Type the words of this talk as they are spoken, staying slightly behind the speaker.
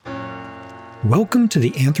Welcome to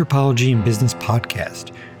the Anthropology in Business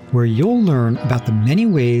podcast, where you'll learn about the many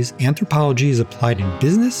ways anthropology is applied in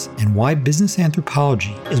business and why business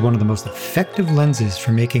anthropology is one of the most effective lenses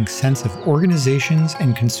for making sense of organizations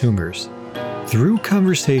and consumers. Through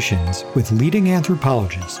conversations with leading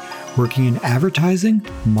anthropologists working in advertising,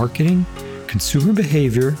 marketing, consumer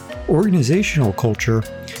behavior, organizational culture,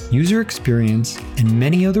 user experience, and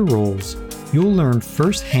many other roles, you'll learn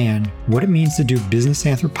firsthand what it means to do business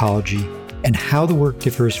anthropology and how the work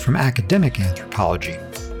differs from academic anthropology.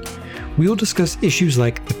 We'll discuss issues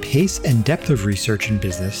like the pace and depth of research in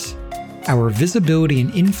business, our visibility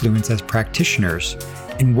and influence as practitioners,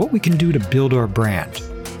 and what we can do to build our brand.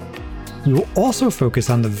 We will also focus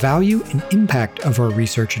on the value and impact of our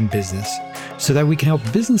research in business so that we can help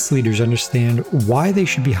business leaders understand why they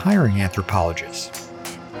should be hiring anthropologists.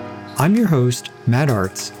 I'm your host, Matt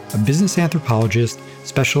Artz, a business anthropologist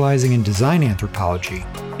specializing in design anthropology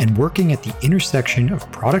and working at the intersection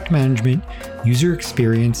of product management, user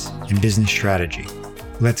experience, and business strategy.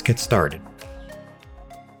 Let's get started.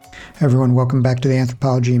 Everyone, welcome back to the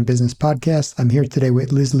Anthropology in Business podcast. I'm here today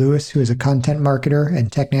with Liz Lewis, who is a content marketer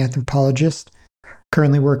and techno-anthropologist,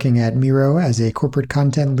 currently working at Miro as a corporate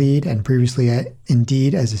content lead and previously at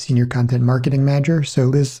Indeed as a senior content marketing manager. So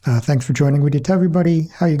Liz, thanks for joining. Would you tell everybody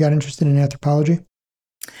how you got interested in anthropology?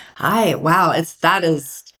 Hi. Wow. That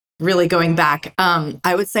is really going back.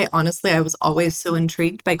 I would say, honestly, I was always so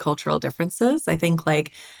intrigued by cultural differences. I think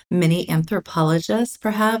like many anthropologists,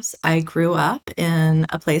 perhaps, I grew up in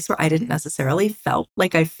a place where I didn't necessarily felt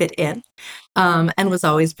like I fit in, and was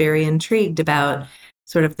always very intrigued about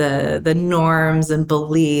sort of the norms and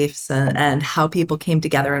beliefs and how people came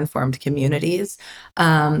together and formed communities.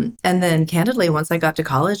 And then candidly, once I got to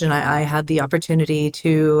college and I had the opportunity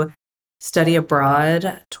to study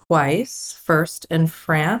abroad twice, first in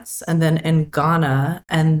France and then in Ghana,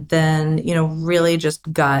 and then, really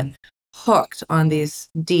just got hooked on these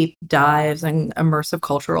deep dives and immersive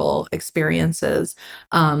cultural experiences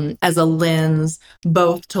as a lens,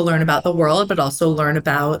 both to learn about the world, but also learn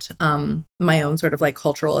about my own sort of like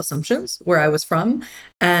cultural assumptions where I was from.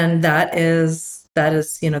 And that is,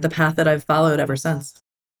 the path that I've followed ever since.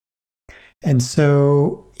 And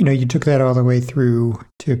so, you took that all the way through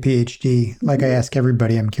to a PhD. Like I ask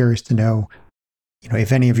everybody, I'm curious to know,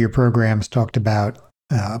 if any of your programs talked about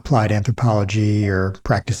applied anthropology or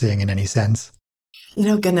practicing in any sense.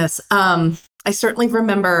 Goodness. I certainly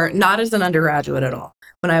remember not as an undergraduate at all.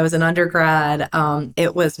 When I was an undergrad,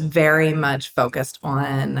 it was very much focused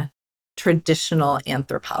on traditional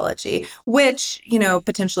anthropology, which,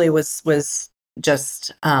 potentially was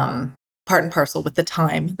just part and parcel with the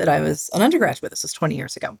time that I was an undergraduate. This was 20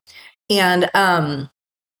 years ago. And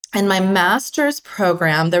in my master's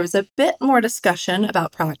program, there was a bit more discussion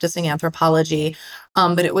about practicing anthropology,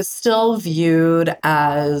 but it was still viewed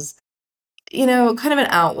as, kind of an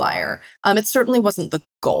outlier. It certainly wasn't the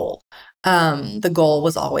goal. The goal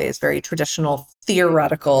was always very traditional,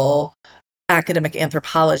 theoretical, academic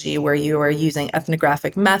anthropology, where you are using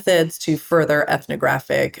ethnographic methods to further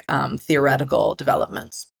ethnographic theoretical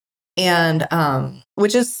developments. And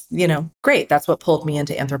which is, great. That's what pulled me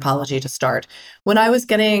into anthropology to start. When I was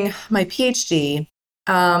getting my PhD,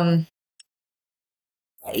 around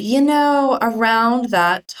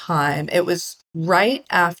that time, it was right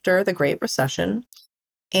after the Great Recession.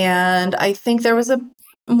 And I think there was a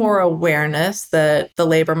more awareness that the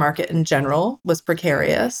labor market in general was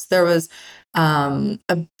precarious. There was a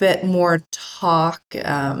bit more talk,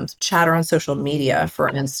 chatter on social media, for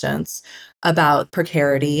instance, about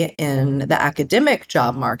precarity in the academic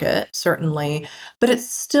job market, certainly, but it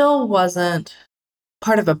still wasn't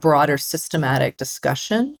part of a broader systematic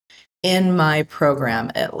discussion in my program,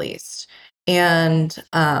 at least. And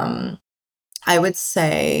I would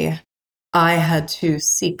say I had to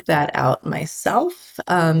seek that out myself.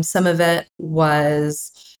 Some of it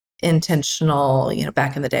was intentional,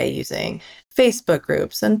 back in the day using Facebook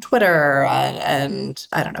groups and Twitter and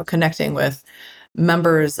I don't know, connecting with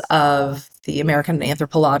members of the American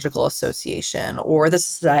Anthropological Association or the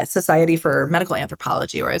Society for Medical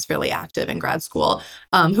Anthropology, where I was fairly active in grad school,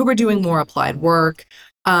 who were doing more applied work.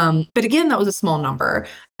 But again, that was a small number.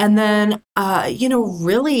 And then,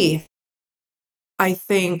 really, I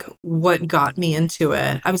think what got me into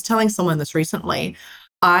it, I was telling someone this recently.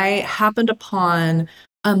 I happened upon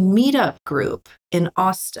a meetup group in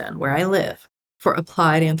Austin, where I live, for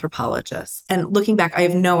applied anthropologists. And looking back, I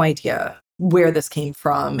have no idea where this came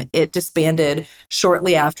from. It disbanded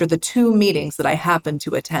shortly after the 2 meetings that I happened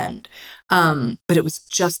to attend. But it was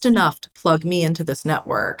just enough to plug me into this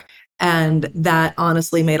network. And that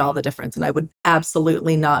honestly made all the difference. And I would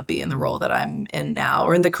absolutely not be in the role that I'm in now,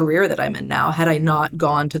 or in the career that I'm in now, had I not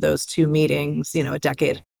gone to those 2 meetings, a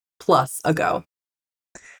decade plus ago.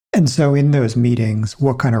 And so in those meetings,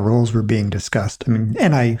 what kind of roles were being discussed? I mean,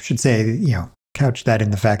 and I should say, couch that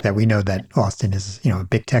in the fact that we know that Austin is, a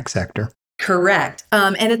big tech sector. Correct.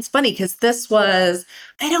 And it's funny because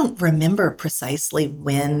I don't remember precisely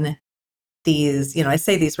when these, I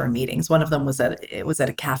say these were meetings. One of them was at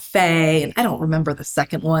a cafe, and I don't remember the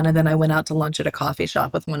second one. And then I went out to lunch at a coffee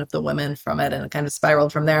shop with one of the women from it, and it kind of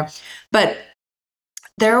spiraled from there. But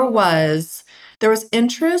there was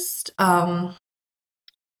interest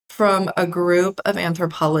from a group of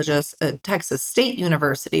anthropologists at Texas State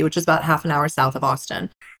University, which is about half an hour south of Austin,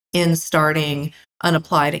 in starting an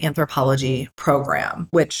applied anthropology program,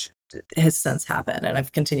 which has since happened. And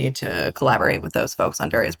I've continued to collaborate with those folks on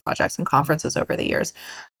various projects and conferences over the years.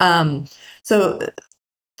 So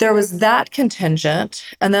there was that contingent.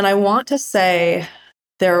 And then I want to say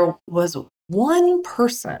there was one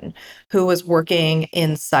person who was working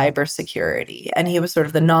in cybersecurity, and he was sort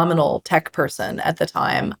of the nominal tech person at the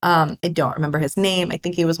time. I don't remember his name. I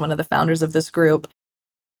think he was one of the founders of this group.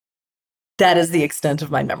 That is the extent of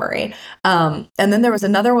my memory. And then there was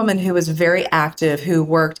another woman who was very active who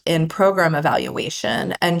worked in program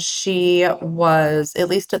evaluation. And she was, at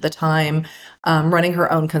least at the time, running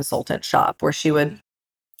her own consultant shop where she would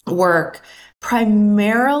work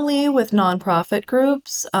primarily with nonprofit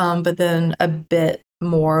groups, but then a bit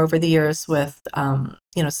more over the years with,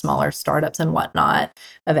 smaller startups and whatnot,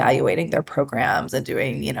 evaluating their programs and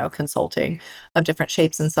doing, consulting of different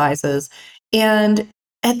shapes and sizes. And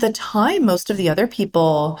at the time, most of the other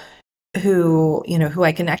people who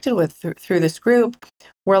I connected with through this group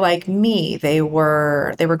were like me. They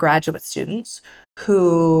were graduate students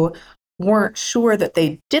who weren't sure that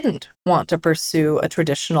they didn't want to pursue a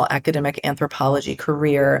traditional academic anthropology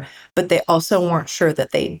career, but they also weren't sure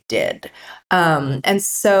that they did. And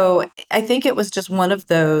so I think it was just one of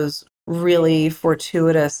those really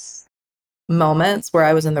fortuitous moments where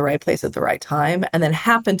I was in the right place at the right time, and then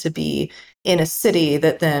happened to be in a city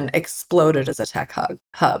that then exploded as a tech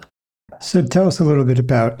hub. So tell us a little bit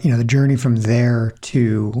about, the journey from there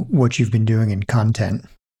to what you've been doing in content.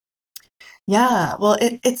 Yeah, well,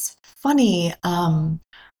 it's funny.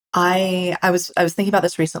 I was thinking about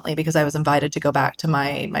this recently because I was invited to go back to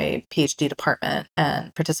my PhD department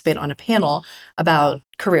and participate on a panel about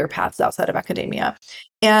career paths outside of academia.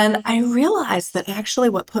 And I realized that actually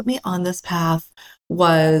what put me on this path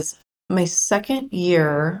was my second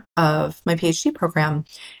year of my PhD program.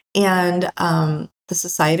 And the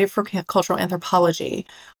Society for Cultural Anthropology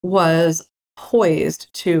was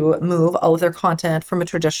poised to move all of their content from a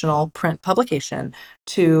traditional print publication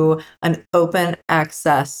to an open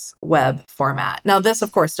access web format. Now, this,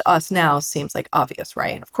 of course, to us now seems like obvious,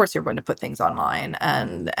 right? Of course, you're going to put things online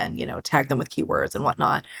and tag them with keywords and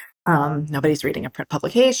whatnot. Nobody's reading a print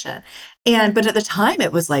publication, but at the time,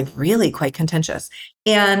 it was like really quite contentious.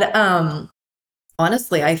 And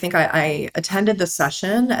honestly, I think I attended the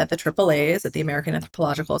session at the AAA's at the American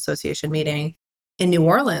Anthropological Association meeting in New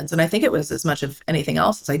Orleans. And I think it was as much of anything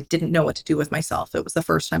else as I didn't know what to do with myself. It was the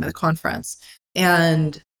first time at the conference.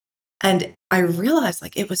 And I realized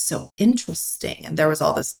like it was so interesting. And there was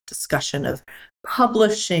all this discussion of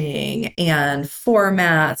publishing and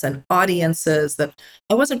formats and audiences that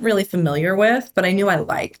I wasn't really familiar with, but I knew I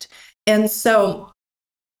liked. And so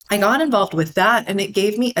I got involved with that, and it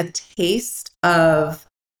gave me a taste of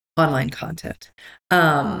online content,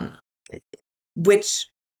 um, which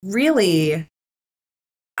really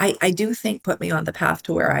I do think put me on the path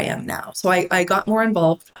to where I am now. So I got more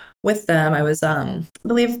involved with them. I was, I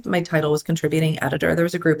believe my title was contributing editor. There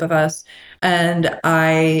was a group of us, and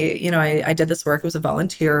I did this work. It was a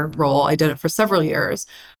volunteer role. I did it for several years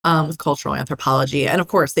with cultural anthropology, and of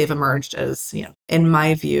course, they've emerged as, in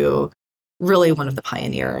my view, really one of the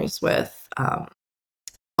pioneers with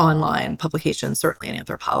online publications, certainly in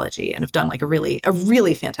anthropology, and have done like a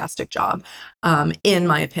really fantastic job, in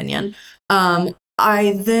my opinion.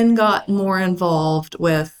 I then got more involved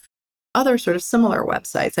with other sort of similar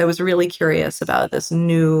websites. I was really curious about this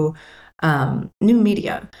new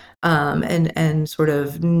media, and sort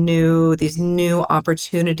of these new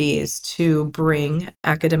opportunities to bring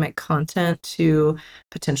academic content to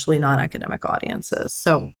potentially non-academic audiences.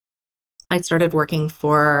 So I started working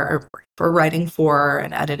for writing for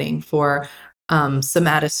and editing for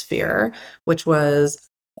Somatosphere, which was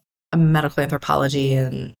a medical anthropology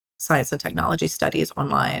and science and technology studies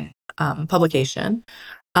online publication.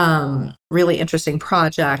 Really interesting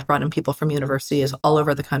project, brought in people from universities all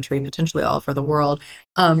over the country, potentially all over the world.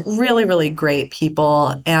 Really, really great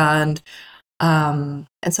people. And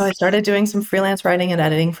so I started doing some freelance writing and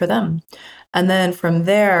editing for them. And then from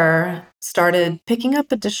there, started picking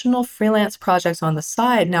up additional freelance projects on the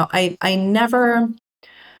side. Now, it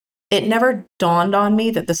never dawned on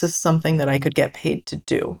me that this is something that I could get paid to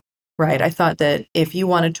do, right? I thought that if you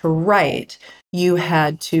wanted to write, you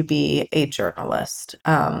had to be a journalist,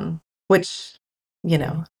 which, you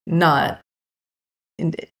know, not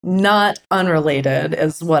unrelated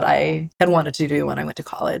is what I had wanted to do when I went to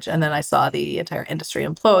college. And then I saw the entire industry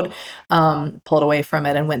implode, pulled away from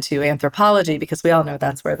it and went to anthropology because we all know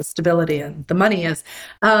that's where the stability and the money is.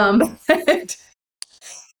 But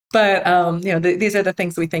these are the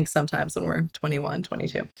things we think sometimes when we're 21,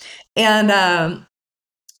 22. And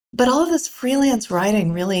but all of this freelance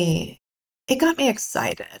writing really, it got me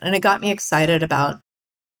excited. And it got me excited about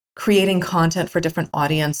creating content for different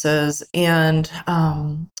audiences. And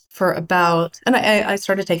I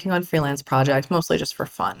started taking on freelance projects, mostly just for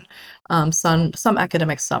fun. Some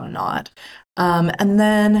academic, some not. And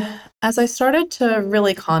then as I started to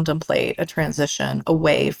really contemplate a transition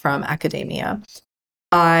away from academia,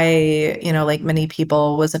 I, like many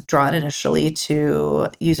people, was drawn initially to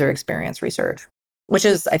user experience research, which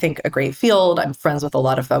is, I think, a great field. I'm friends with a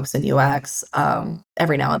lot of folks in UX.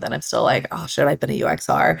 Every now and then I'm still like, oh, should I have been a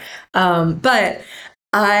UXR? But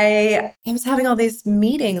I was having all these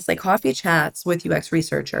meetings, like coffee chats with UX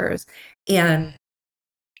researchers, and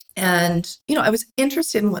I was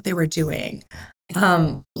interested in what they were doing.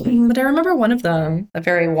 But I remember one of them, a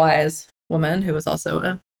very wise woman who was also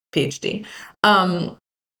a PhD,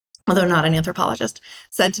 although not an anthropologist,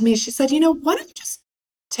 said to me, she said, why don't you just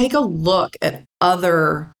take a look at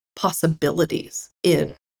other possibilities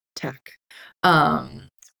in tech?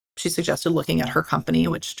 She suggested looking at her company,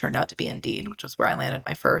 which turned out to be Indeed, which was where I landed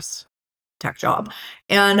my first tech job.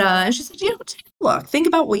 And she said, take a look, think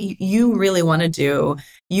about what you really want to do.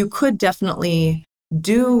 You could definitely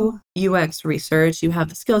do UX research. You have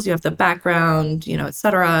the skills, you have the background, et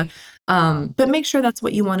cetera. But make sure that's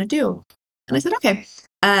what you want to do. And I said, okay.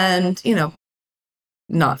 And,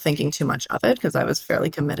 not thinking too much of it because I was fairly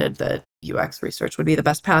committed that UX research would be the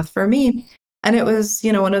best path for me. And it was,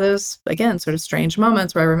 one of those, again, sort of strange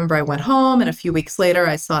moments where I remember I went home and a few weeks later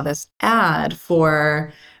I saw this ad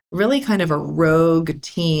for really kind of a rogue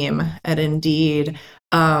team at Indeed,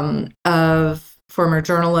 of former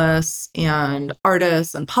journalists and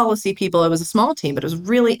artists and policy people. It was a small team, but it was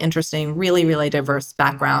really interesting, really, really diverse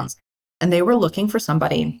backgrounds. And they were looking for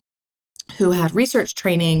somebody who had research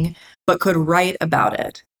training but could write about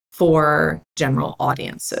it for general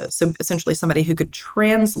audiences. So essentially somebody who could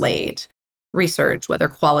translate research, whether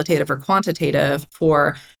qualitative or quantitative,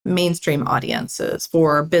 for mainstream audiences,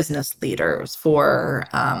 for business leaders, for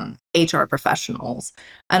HR professionals.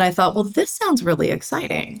 And I thought, well, this sounds really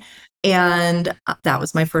exciting. And that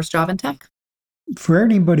was my first job in tech. For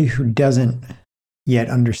anybody who doesn't yet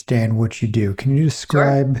understand what you do, can you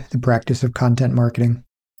describe the practice of content marketing?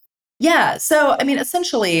 Yeah. So,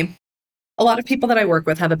 essentially, a lot of people that I work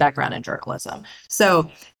with have a background in journalism. So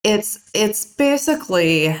it's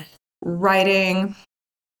basically writing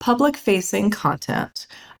public-facing content,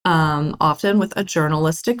 often with a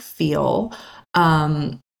journalistic feel,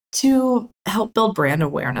 to help build brand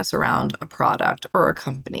awareness around a product or a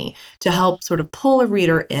company, to help sort of pull a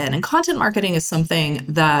reader in. And content marketing is something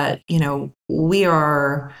that,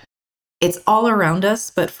 it's all around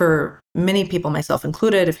us, but for many people, myself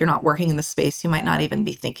included, if you're not working in the space, you might not even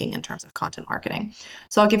be thinking in terms of content marketing.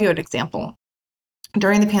 So I'll give you an example.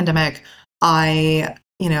 During the pandemic, I,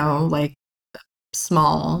 like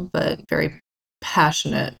small but very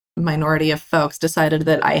passionate minority of folks, decided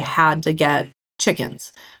that I had to get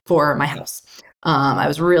chickens for my house. I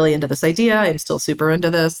was really into this idea. I'm still super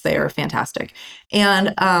into this. They are fantastic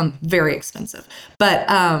and very expensive. But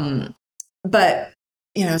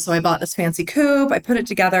so I bought this fancy coop, I put it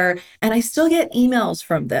together, and I still get emails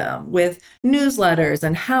from them with newsletters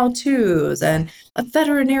and how-tos and a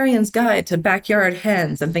veterinarian's guide to backyard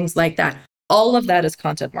hens and things like that. All of that is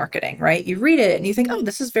content marketing, right? You read it and you think, oh,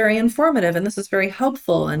 this is very informative and this is very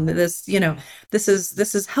helpful. And this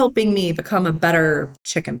is helping me become a better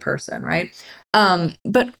chicken person, right?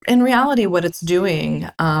 But in reality, what it's doing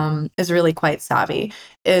is really quite savvy.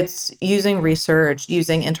 It's using research,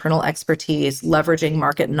 using internal expertise, leveraging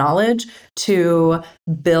market knowledge to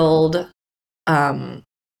build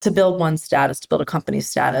one's status, to build a company's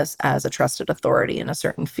status as a trusted authority in a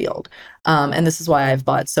certain field. And this is why I've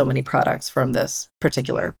bought so many products from this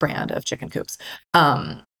particular brand of chicken coops.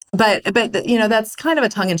 but that's kind of a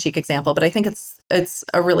tongue-in-cheek example, but I think it's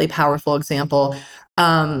a really powerful example.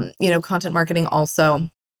 Content marketing also,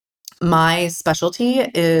 my specialty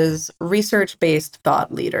is research-based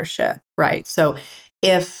thought leadership, right? So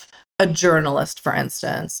if a journalist, for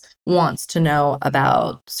instance, wants to know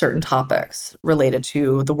about certain topics related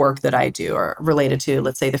to the work that I do or related to,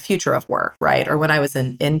 let's say, the future of work, right? Or when I was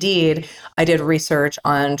in Indeed, I did research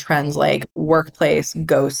on trends like workplace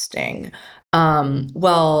ghosting.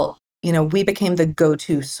 We became the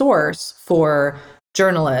go-to source for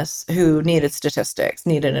journalists who needed statistics,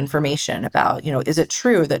 needed information about, is it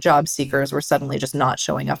true that job seekers were suddenly just not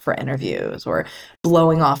showing up for interviews or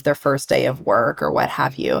blowing off their first day of work or what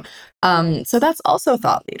have you? So that's also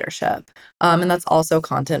thought leadership. And that's also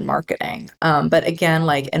content marketing. But again,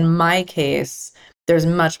 like in my case, there's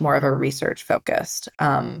much more of a research focused,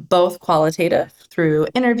 both qualitative through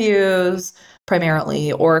interviews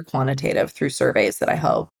primarily or quantitative through surveys that I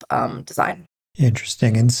help design.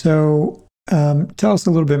 Interesting. And so tell us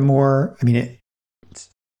a little bit more. I mean, it's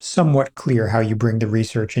somewhat clear how you bring the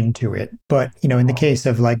research into it, but in the case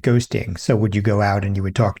of like ghosting, so would you go out and you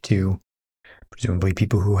would talk to presumably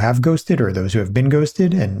people who have ghosted or those who have been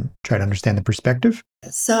ghosted and try to understand the perspective?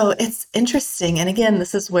 So it's interesting. And again,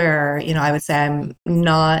 this is where, I would say I'm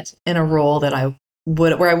not in a role that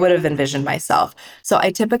where I would have envisioned myself. So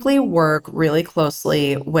I typically work really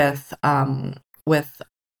closely with our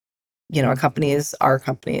company's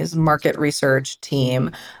market research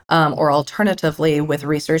team, or alternatively with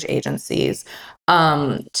research agencies,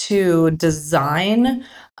 to design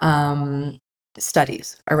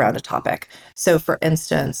studies around a topic. So, for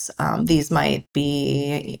instance,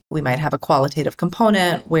 we might have a qualitative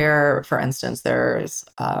component where, for instance, there's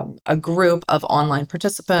a group of online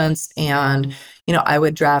participants, and I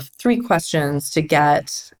would draft 3 questions to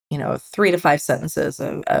get 3 to 5 sentences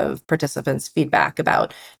of participants' feedback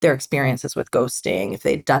about their experiences with ghosting, if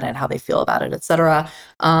they've done it, how they feel about it, et cetera.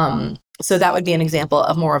 So that would be an example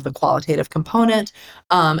of more of the qualitative component.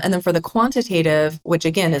 And then for the quantitative, which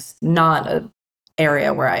again is not an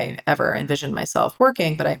area where I ever envisioned myself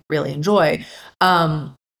working, but I really enjoy.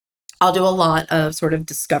 I'll do a lot of sort of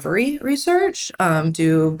discovery research,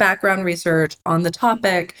 do background research on the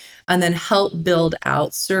topic, and then help build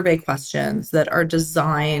out survey questions that are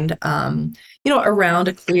designed, around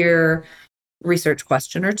a clear research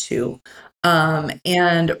question or two,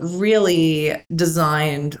 and really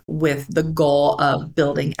designed with the goal of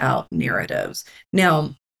building out narratives.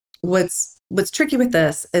 Now, what's tricky with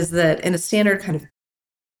this is that in a standard kind of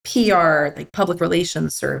PR, like public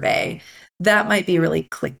relations survey, that might be really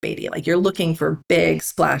clickbaity. Like you're looking for big,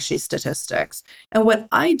 splashy statistics. And what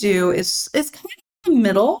I do is kind of in the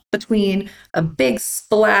middle between a big,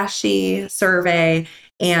 splashy survey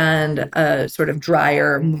and a sort of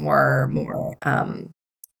drier, more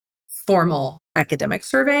formal academic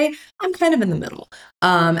survey. I'm kind of in the middle.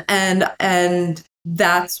 And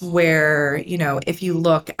that's where, if you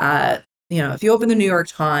look at, if you open the New York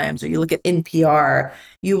Times or you look at NPR,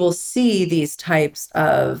 you will see these types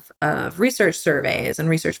of research surveys and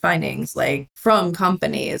research findings like from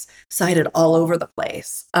companies cited all over the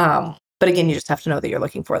place. But again, you just have to know that you're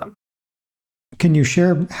looking for them. Can you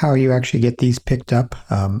share how you actually get these picked up?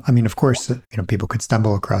 I mean, of course, people could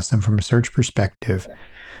stumble across them from a search perspective,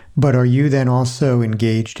 but are you then also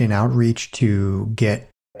engaged in outreach to get,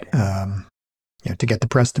 to get the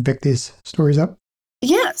press to pick these stories up?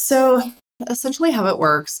 Yeah. So essentially how it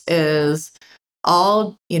works is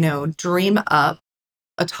I'll, dream up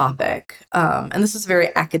a topic. And this is a very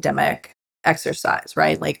academic exercise,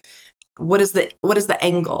 right? Like what is the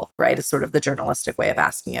angle, right? Is sort of the journalistic way of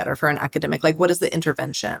asking it. Or for an academic, like what is the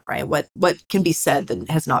intervention, right? What can be said that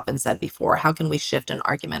has not been said before? How can we shift an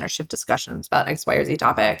argument or shift discussions about X, Y, or Z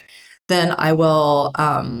topic? Then I will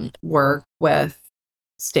work with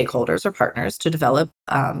stakeholders or partners to develop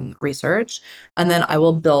research, and then I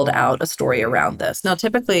will build out a story around this. Now,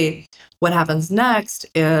 typically, what happens next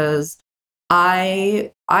is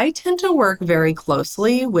I tend to work very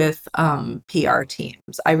closely with PR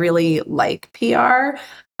teams. I really like PR.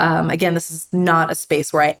 Again, this is not a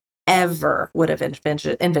space where I ever would have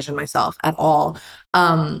envisioned myself at all.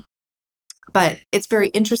 Um, but it's very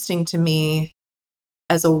interesting to me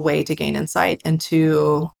as a way to gain insight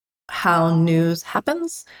into how news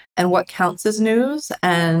happens and what counts as news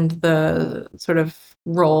and the sort of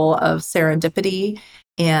role of serendipity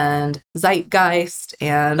and zeitgeist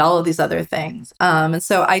and all of these other things. And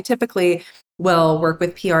so I typically will work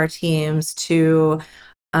with PR teams to,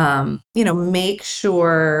 make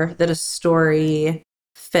sure that a story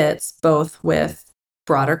fits both with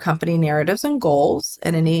broader company narratives and goals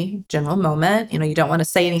at any general moment. You don't want to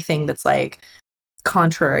say anything that's like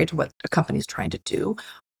contrary to what a company's trying to do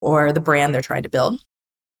or the brand they're trying to build.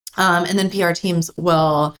 And then PR teams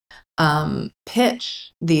will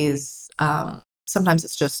pitch these. Sometimes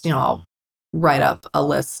it's just, I'll write up a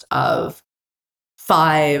list of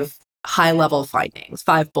 5 high level findings,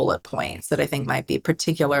 5 bullet points that I think might be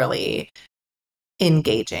particularly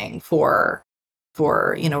engaging for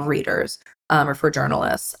readers, or for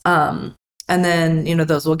journalists. And then,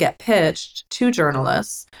 those will get pitched to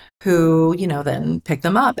journalists who, then pick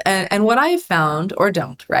them up. And what I have found, or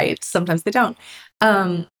don't, right? Sometimes they don't.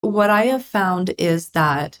 What I have found is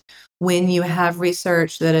that when you have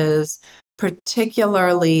research that is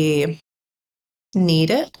particularly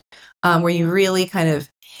needed, where you really kind of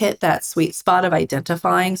hit that sweet spot of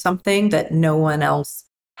identifying something that no one else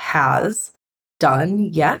has done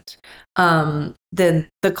yet, then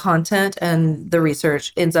the content and the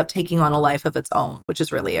research ends up taking on a life of its own, which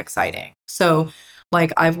is really exciting. So,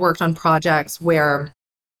 like, I've worked on projects where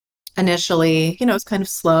initially, it's kind of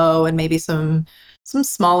slow and maybe some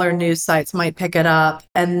smaller news sites might pick it up,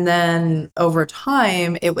 and then over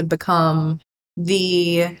time it would become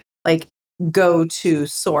the like go-to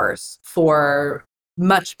source for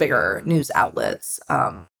much bigger news outlets,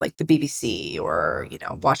 like the BBC or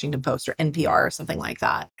Washington Post or NPR or something like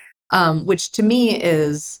that, which to me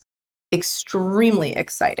is extremely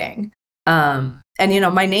exciting. And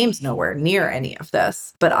my name's nowhere near any of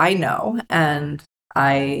this, but I know, and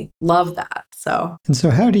I love that. And so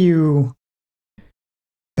how do you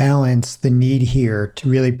balance the need here to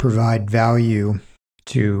really provide value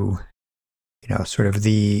to, sort of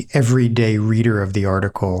the everyday reader of the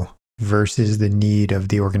article versus the need of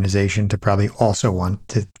the organization to probably also want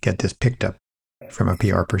to get this picked up from a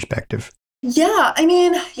PR perspective? Yeah, I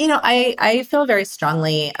mean, I feel very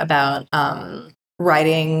strongly about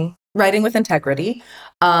writing with integrity,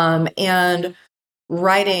 and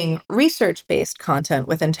writing research-based content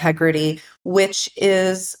with integrity, which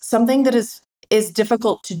is something that is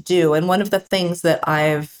difficult to do. And one of the things that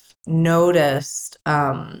I've noticed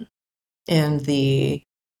in the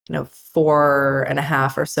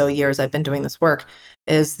 4.5 or so years I've been doing this work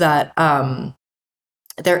is that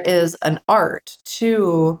there is an art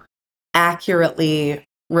to accurately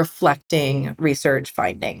reflecting research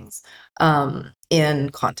findings in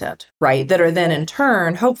content, right? That are then in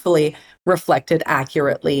turn, hopefully, reflected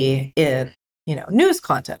accurately in, news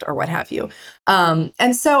content or what have you.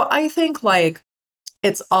 And so I think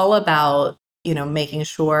it's all about, making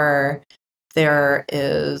sure there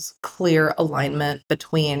is clear alignment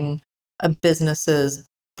between a business's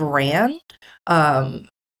brand, how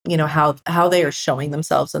they are showing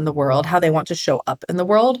themselves in the world, how they want to show up in the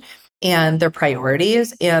world, and their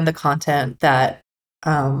priorities and the content that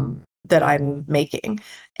I'm making.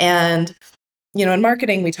 And in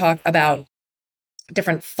marketing, we talk about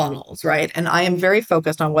different funnels, right? And I am very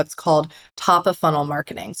focused on what's called top of funnel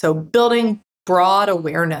marketing. So building broad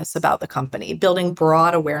awareness about the company, building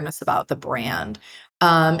broad awareness about the brand.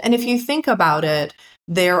 And if you think about it,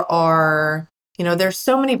 there's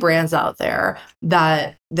so many brands out there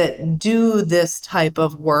that do this type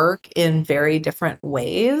of work in very different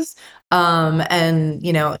ways. And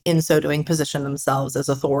in so doing, position themselves as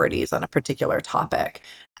authorities on a particular topic.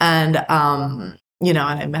 And and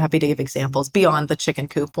I'm happy to give examples beyond the chicken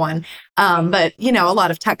coop one. But a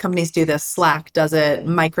lot of tech companies do this. Slack does it.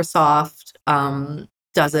 Microsoft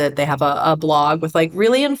does it. They have a blog with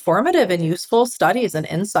really informative and useful studies and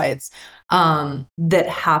insights that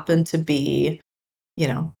happen to be,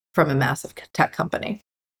 from a massive tech company.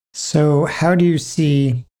 So how do you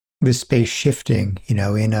see the space shifting, in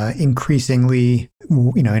a increasingly,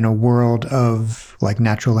 in a world of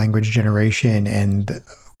natural language generation and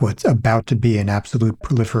what's about to be an absolute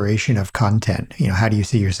proliferation of content? How do you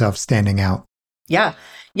see yourself standing out? Yeah.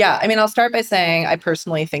 Yeah. I mean, I'll start by saying I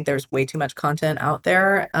personally think there's way too much content out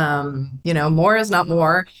there. More is not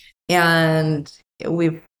more. And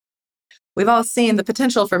we've all seen the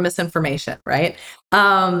potential for misinformation, right?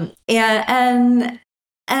 And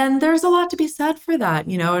there's a lot to be said for that,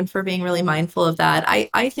 and for being really mindful of that.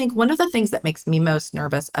 I think one of the things that makes me most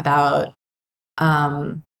nervous about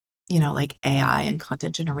AI and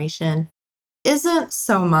content generation isn't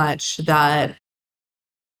so much that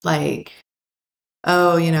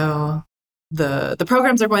oh, the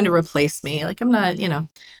programs are going to replace me. I'm not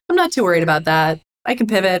too worried about that. I can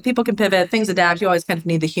pivot, people can pivot, things adapt. You always kind of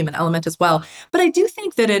need the human element as well. But I do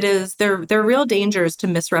think that there are real dangers to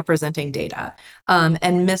misrepresenting data,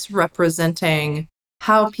 and misrepresenting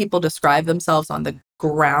how people describe themselves on the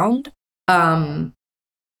ground,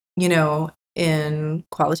 you know, in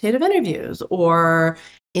qualitative interviews or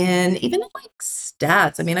in even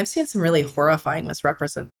stats. I mean, I've seen some really horrifying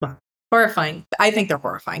Horrifying. I think they're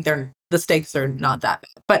horrifying. The stakes are not that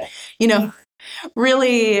bad, but you know,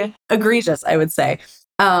 really egregious, I would say.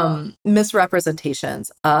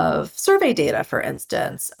 Misrepresentations of survey data, for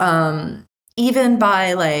instance, even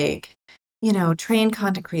by like, trained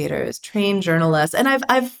content creators, trained journalists. And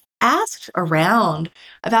I've asked around,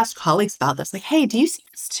 I've asked colleagues about this, like, hey, do you see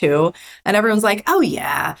this too? And everyone's like, oh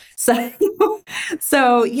yeah. So, I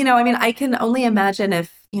mean, I can only imagine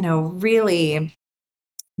if, really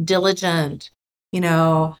diligent,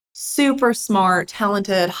 super smart,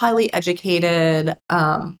 talented, highly educated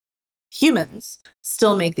humans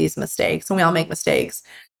still make these mistakes, and we all make mistakes.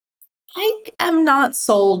 I am not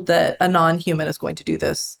sold that a non-human is going to do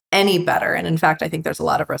this any better. And in fact, I think there's a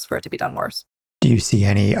lot of risk for it to be done worse. Do you see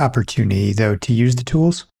any opportunity, though, to use the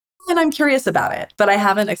tools? And I'm curious about it, but I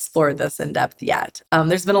haven't explored this in depth yet.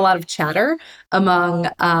 There's been a lot of chatter among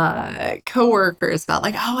coworkers about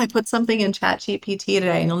like, oh, I put something in ChatGPT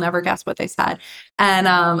today, and you'll never guess what they said. And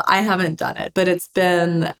I haven't done it, but it's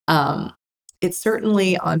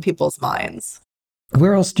certainly on people's minds.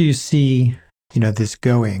 Where else do you see, this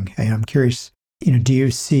going? And I'm curious, do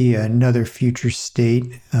you see another future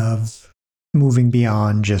state of moving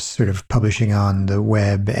beyond just sort of publishing on the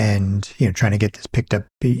web and, trying to get this picked up,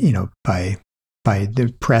 by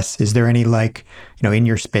the press? Is there any in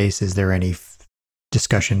your space, is there any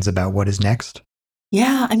discussions about what is next?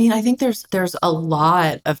 Yeah, I mean, I think there's a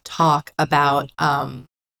lot of talk about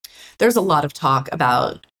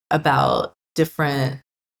about different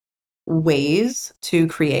ways to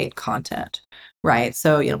create content, right?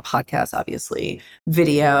 So, podcasts, obviously,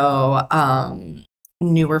 video,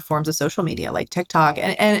 newer forms of social media like TikTok.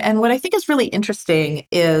 And what I think is really interesting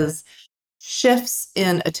is shifts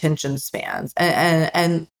in attention spans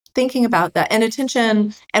and thinking about that and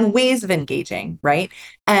attention and ways of engaging, right?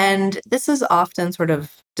 And this is often sort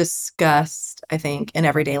of discussed, I think, in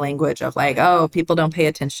everyday language of like, oh, people don't pay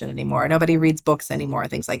attention anymore. Nobody reads books anymore,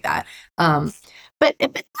 things like that. But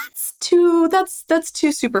that's too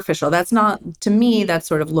superficial. That's not, to me, that's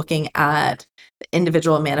sort of looking at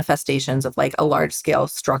individual manifestations of like a large scale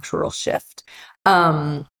structural shift.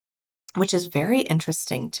 Which is very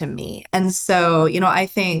interesting to me. And so, I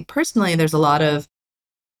think personally there's a lot of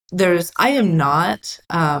I'm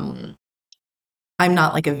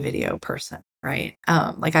not like a video person, right?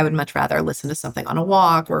 Like I would much rather listen to something on a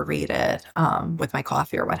walk or read it with my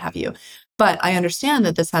coffee or what have you. But I understand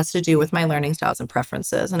that this has to do with my learning styles and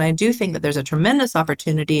preferences. And I do think that there's a tremendous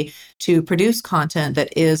opportunity to produce content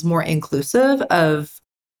that is more inclusive of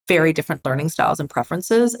very different learning styles and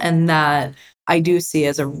preferences. And that I do see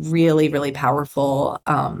as a really, really powerful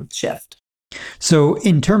shift. So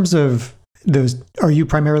in terms of those, are you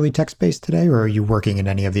primarily text-based today, or are you working in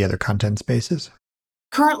any of the other content spaces?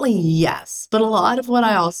 Currently, yes. But a lot of what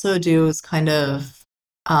I also do is kind of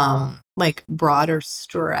like broader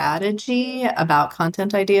strategy about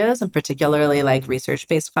content ideas, and particularly like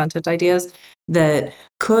research-based content ideas that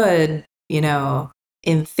could,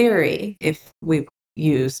 in theory, if we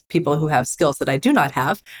use people who have skills that I do not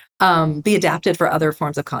have, be adapted for other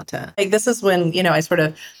forms of content. Like this is when, I sort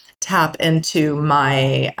of tap into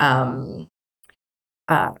my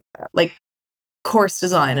like course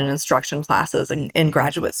design and instruction classes in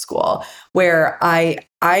graduate school, where I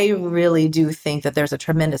really do think that there's a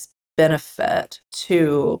tremendous benefit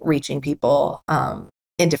to reaching people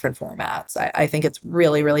in different formats. I think it's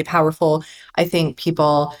really, really powerful. I think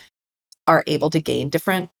people are able to gain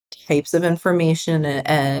different types of information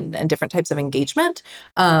and different types of engagement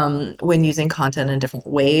when using content in different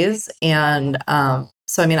ways. And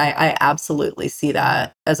so, I mean, I absolutely see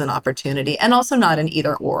that as an opportunity, and also not an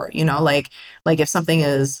either or, like if something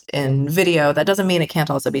is in video, that doesn't mean it can't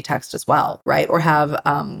also be text as well, right? Or have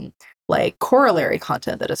like corollary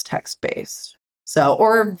content that is text based. So,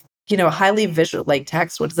 or highly visual, like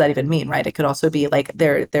text, what does that even mean, right? It could also be like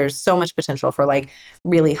there's so much potential for like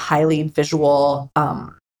really highly visual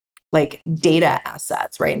like data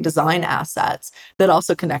assets, right? And design assets that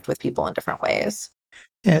also connect with people in different ways.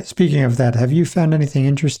 Yeah, speaking of that, have you found anything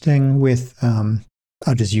interesting with,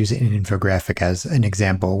 I'll just use an infographic as an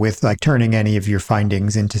example, with like turning any of your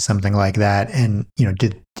findings into something like that? And,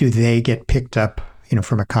 do they get picked up,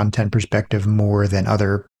 from a content perspective more than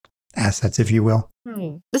other assets, if you will?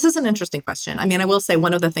 This is an interesting question. I mean, I will say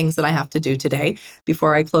one of the things that I have to do today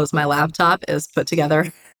before I close my laptop is put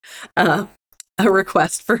together a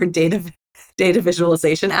request for data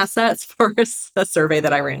visualization assets for a survey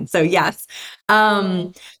that I ran. So yes,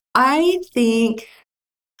 I think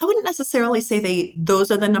I wouldn't necessarily say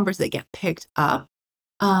those are the numbers that get picked up.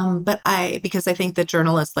 But because I think that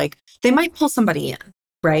journalists, like, they might pull somebody in,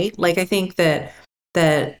 right? Like I think that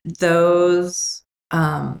those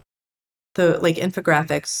the like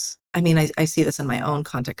infographics, I mean, I see this in my own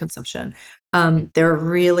content consumption. They're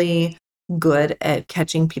really good at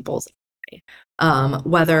catching people's eye,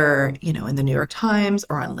 whether, in the New York Times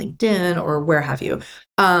or on LinkedIn or where have you.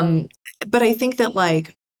 But I think that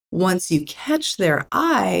like once you catch their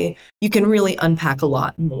eye, you can really unpack a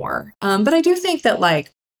lot more. But I do think that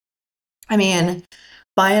like, I mean,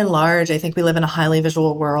 by and large, I think we live in a highly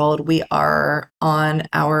visual world. We are on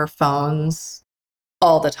our phones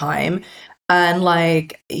all the time. And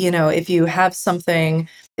like, if you have something,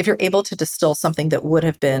 if you're able to distill something that would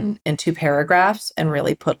have been in 2 paragraphs and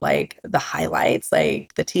really put like the highlights,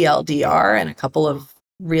 like the TLDR and a couple of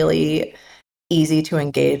really easy to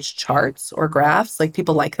engage charts or graphs, like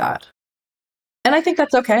people like that. And I think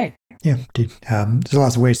that's okay. Yeah, indeed. There's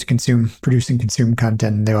lots of ways to produce and consume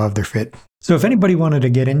content, and they all have their fit. So if anybody wanted to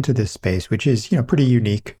get into this space, which is, pretty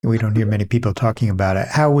unique, we don't hear many people talking about it,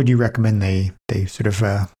 how would you recommend they sort of,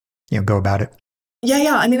 go about it?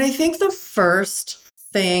 Yeah. I mean, I think the first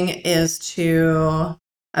thing is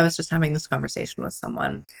I was just having this conversation with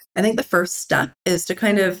someone. I think the first step is to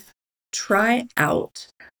kind of try out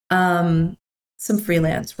some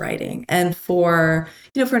freelance writing. And for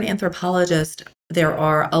an anthropologist, there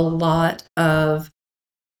are a lot of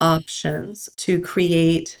options to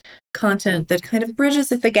create content that kind of bridges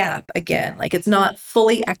the gap again. Like it's not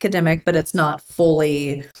fully academic, but it's not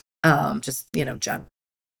fully just, general.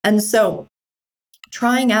 And so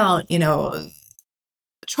trying out,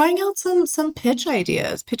 some pitch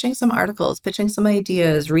ideas, pitching some articles, pitching some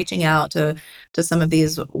ideas, reaching out to some of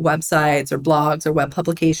these websites or blogs or web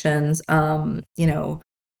publications,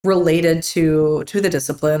 related to the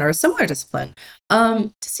discipline or a similar discipline,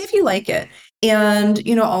 to see if you like it. And,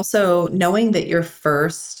 also knowing that the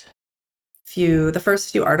first few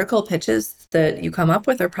article pitches that you come up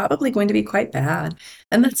with are probably going to be quite bad.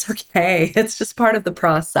 And that's okay. It's just part of the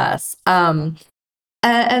process. And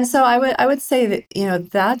so I would say that,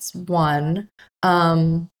 that's one,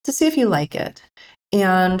 to see if you like it.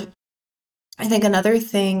 And I think another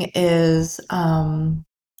thing is,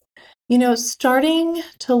 starting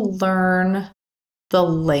to learn the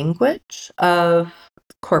language of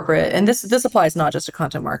corporate, and this applies not just to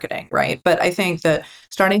content marketing, right? But I think that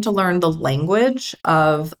starting to learn the language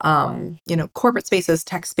of, corporate spaces,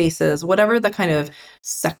 tech spaces, whatever the kind of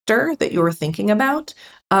sector that you're thinking about,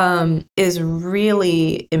 is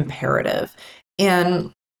really imperative.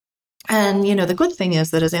 And the good thing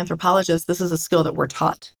is that as anthropologists, this is a skill that we're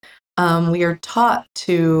taught. We are taught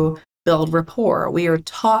to build rapport. We are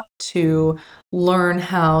taught to learn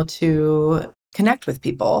how to connect with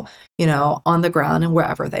people, on the ground and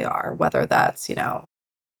wherever they are, whether that's, in a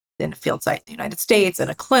field site in the United States, in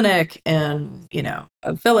a clinic, in,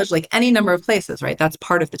 a village, like any number of places, right? That's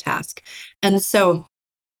part of the task. And so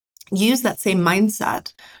use that same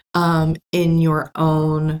mindset in your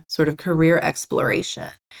own sort of career exploration.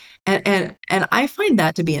 And I find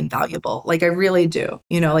that to be invaluable. Like I really do,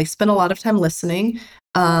 like spend a lot of time listening,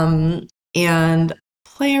 and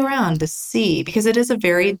play around to see, because it is a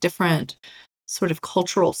very different sort of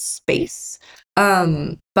cultural space.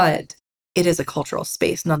 But it is a cultural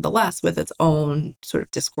space nonetheless, with its own sort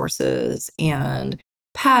of discourses and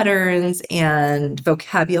patterns and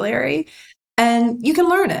vocabulary. And you can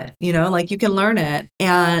learn it, like you can learn it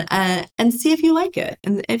and see if you like it.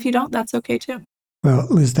 And if you don't, that's okay too. Well,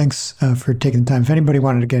 Liz, thanks for taking the time. If anybody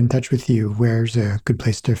wanted to get in touch with you, where's a good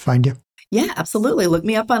place to find you? Yeah, absolutely. Look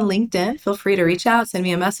me up on LinkedIn. Feel free to reach out, send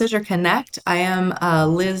me a message or connect. I am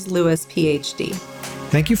Liz Lewis, PhD.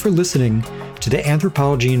 Thank you for listening to the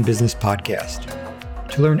Anthropology in Business podcast.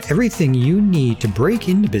 To learn everything you need to break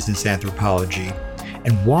into business anthropology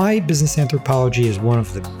and why business anthropology is one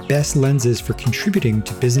of the best lenses for contributing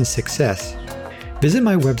to business success, visit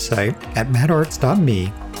my website at mattartz.me,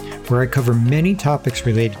 where I cover many topics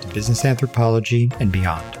related to business anthropology and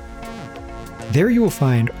beyond. There you will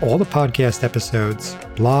find all the podcast episodes,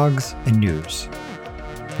 blogs, and news.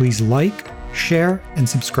 Please like, share, and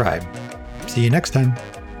subscribe. See you next time.